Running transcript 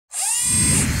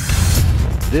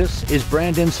This is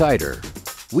Brand Insider.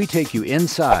 We take you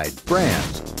inside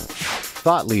brands,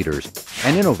 thought leaders,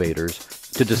 and innovators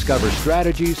to discover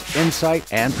strategies,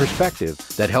 insight, and perspective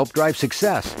that help drive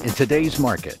success in today's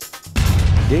market.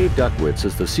 Dave Duckwitz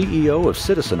is the CEO of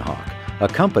CitizenHawk, a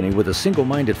company with a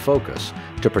single-minded focus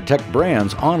to protect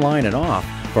brands online and off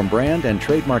from brand and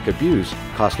trademark abuse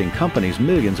costing companies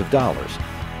millions of dollars.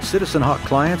 CitizenHawk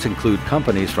clients include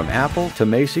companies from Apple to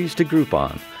Macy's to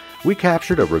Groupon. We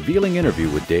captured a revealing interview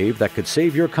with Dave that could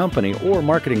save your company or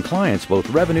marketing clients both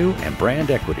revenue and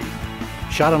brand equity.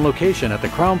 Shot on location at the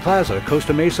Crown Plaza,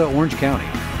 Costa Mesa, Orange County.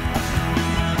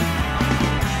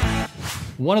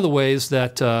 One of the ways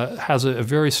that has a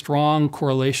very strong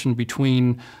correlation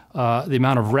between the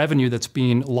amount of revenue that's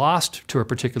being lost to a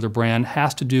particular brand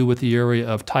has to do with the area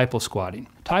of typo squatting.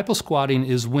 Typo squatting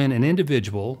is when an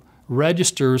individual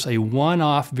registers a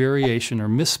one-off variation or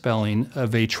misspelling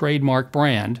of a trademark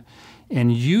brand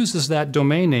and uses that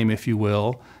domain name, if you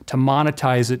will, to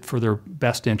monetize it for their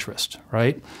best interest,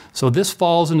 right? So this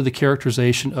falls into the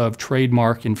characterization of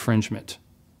trademark infringement,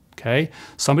 okay?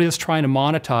 Somebody that's trying to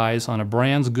monetize on a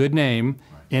brand's good name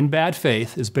in bad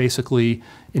faith is basically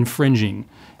infringing.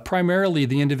 Primarily,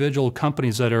 the individual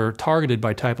companies that are targeted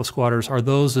by typo squatters are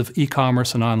those of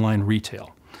e-commerce and online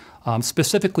retail.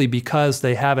 Specifically because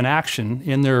they have an action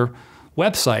in their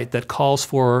website that calls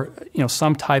for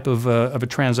some type of a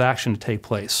transaction to take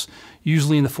place,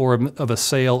 usually in the form of a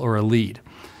sale or a lead.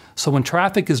 So when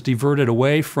traffic is diverted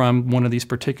away from one of these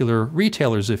particular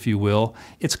retailers, if you will,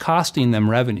 it's costing them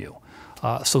revenue.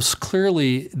 So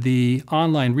clearly the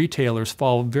online retailers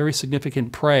fall very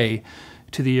significant prey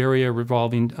to the area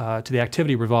revolving, to the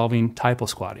activity revolving typo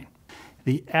squatting.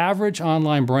 The average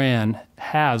online brand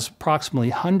has approximately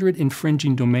 100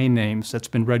 infringing domain names that's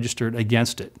been registered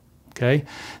against it, okay?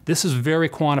 This is very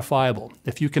quantifiable.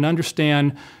 If you can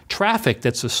understand traffic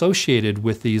that's associated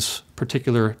with these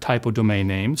particular typo domain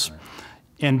names,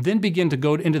 and then begin to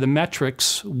go into the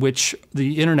metrics which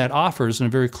the internet offers in a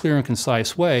very clear and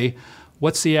concise way,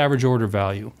 what's the average order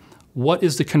value? What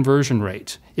is the conversion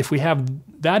rate? If we have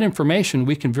that information,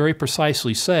 we can very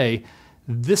precisely say,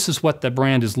 this is what the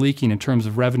brand is leaking in terms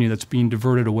of revenue that's being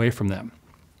diverted away from them.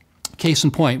 Case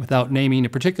in point, without naming a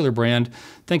particular brand,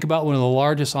 think about one of the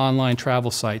largest online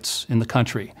travel sites in the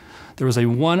country. There was a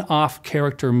one-off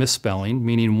character misspelling,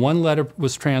 meaning one letter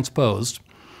was transposed,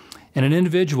 and an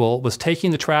individual was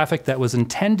taking the traffic that was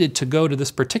intended to go to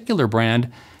this particular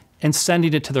brand and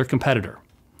sending it to their competitor.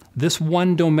 This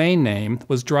one domain name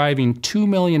was driving $2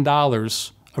 million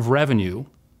of revenue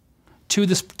to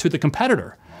the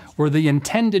competitor, where the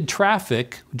intended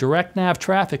traffic, direct nav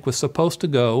traffic, was supposed to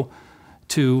go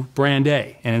to brand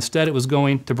A, and instead it was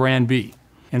going to brand B.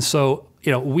 And so,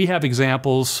 we have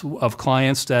examples of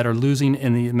clients that are losing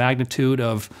in the magnitude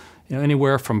of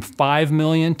anywhere from $5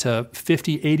 million to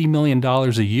 $50, $80 million a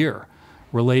year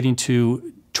relating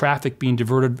to traffic being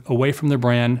diverted away from their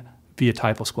brand via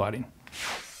typo squatting.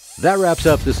 That wraps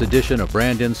up this edition of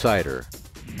Brand Insider.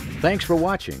 Thanks for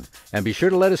watching, and be sure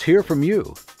to let us hear from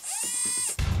you.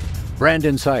 Brand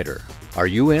Insider, are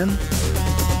you in?